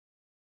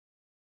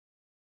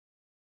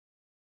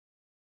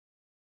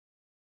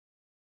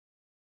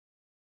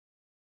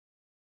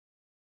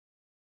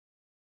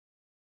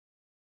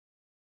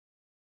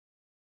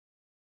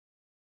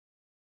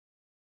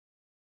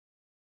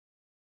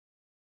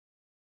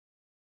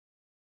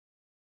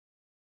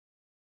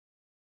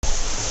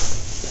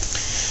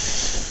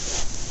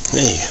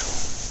Hey,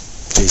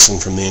 Jason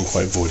from the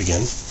Inquiet Void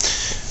again.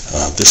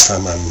 This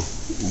time I'm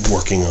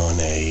working on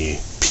a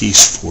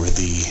piece for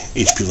the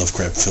H.P.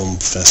 Lovecraft Film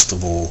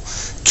Festival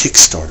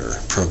Kickstarter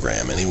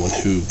program. Anyone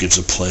who gives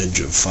a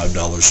pledge of $5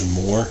 or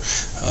more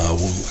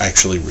will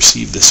actually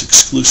receive this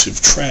exclusive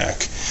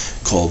track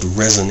called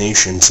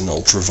Resonations in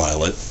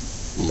Ultraviolet,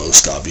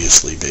 most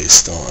obviously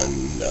based on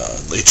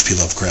H.P.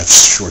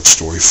 Lovecraft's short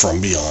story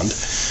From Beyond,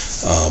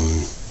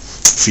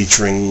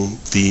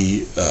 featuring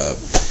the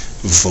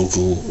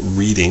vocal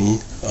reading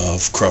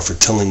of Crawford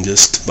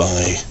Tillinghast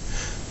by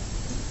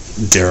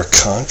Derek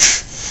Koch.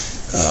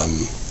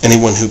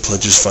 Anyone who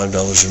pledges $5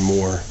 or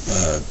more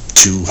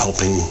to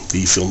helping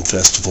the film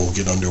festival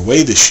get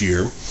underway this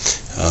year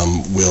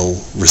will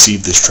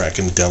receive this track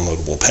in a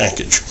downloadable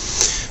package.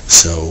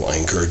 So I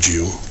encourage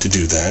you to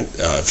do that.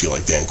 If you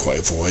like The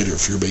Inquiet Void, or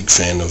if you're a big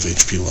fan of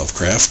H.P.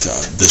 Lovecraft,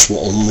 this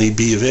will only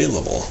be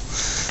available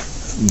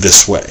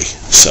this way.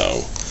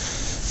 So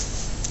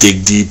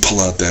dig deep,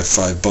 pull out that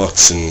 $5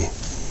 and,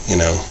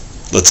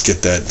 let's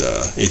get that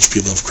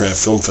H.P.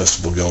 Lovecraft Film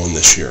Festival going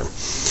this year.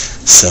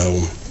 So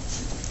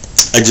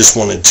I just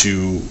wanted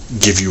to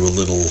give you a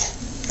little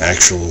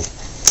actual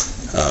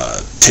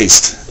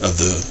taste of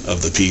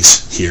the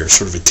piece here,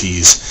 sort of a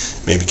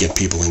tease, maybe get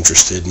people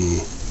interested in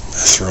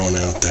throwing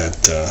out that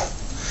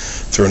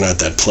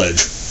pledge.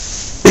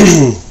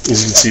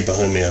 As you can see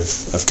behind me,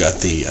 I've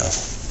got the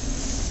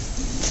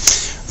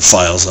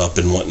files up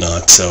and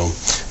whatnot. So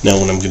now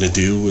what I'm going to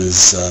do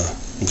is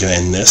I'm going to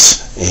end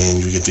this,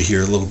 and you get to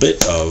hear a little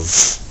bit of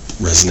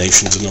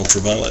Resonations in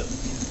Ultraviolet.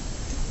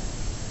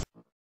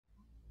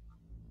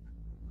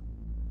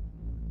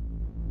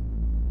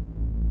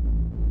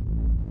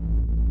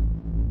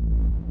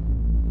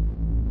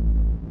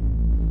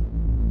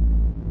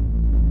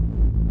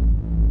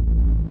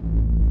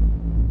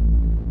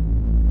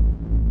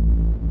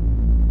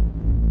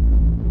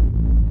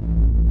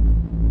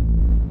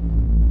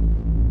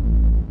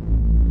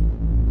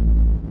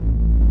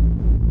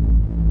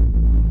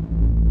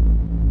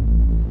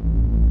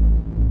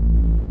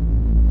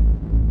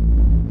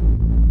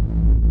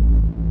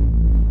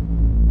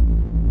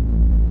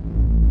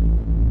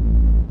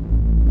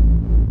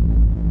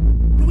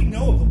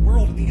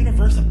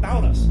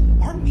 About us.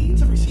 Our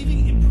means of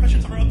receiving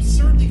impressions are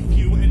absurdly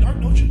few, and our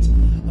notions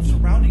of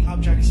surrounding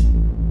objects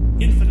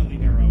infinitely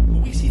narrow.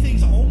 We see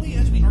things only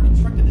as we are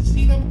constructed to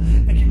see them,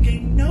 and can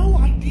gain no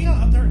idea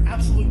of their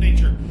absolute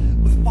nature.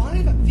 With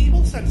 5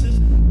 feeble senses,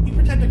 we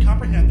pretend to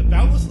comprehend the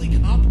boundlessly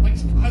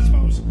complex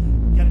cosmos,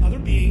 yet other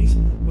beings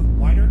with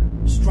wider,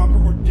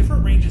 stronger, or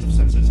different ranges of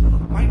senses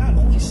might not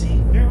only see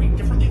very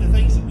differently the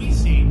things that we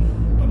see,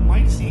 but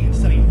might see and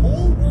study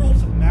whole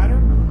worlds of matter,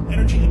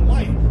 energy, and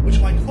life, which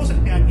lie close at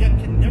hand yet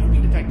can never be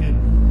detected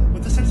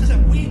with the senses that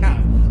we have.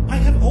 I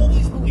have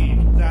always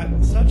believed that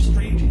such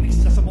strange,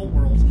 inaccessible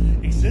worlds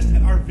exist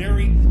at our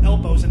very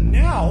elbows, and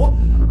now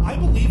I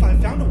believe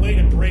I've found a way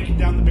to break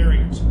down the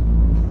barriers.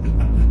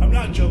 I'm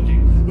not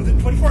joking. Within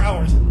 24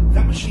 hours,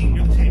 that machine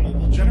near the table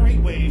will generate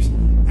waves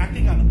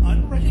acting on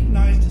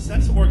unrecognized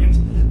sense organs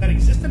that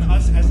exist in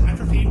us as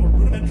atrophied or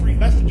rudimentary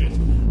vestiges.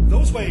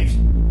 Those waves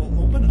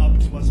will open up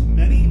to us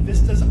many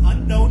vistas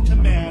unknown to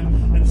man,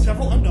 and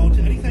several unknown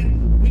to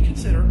anything we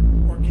consider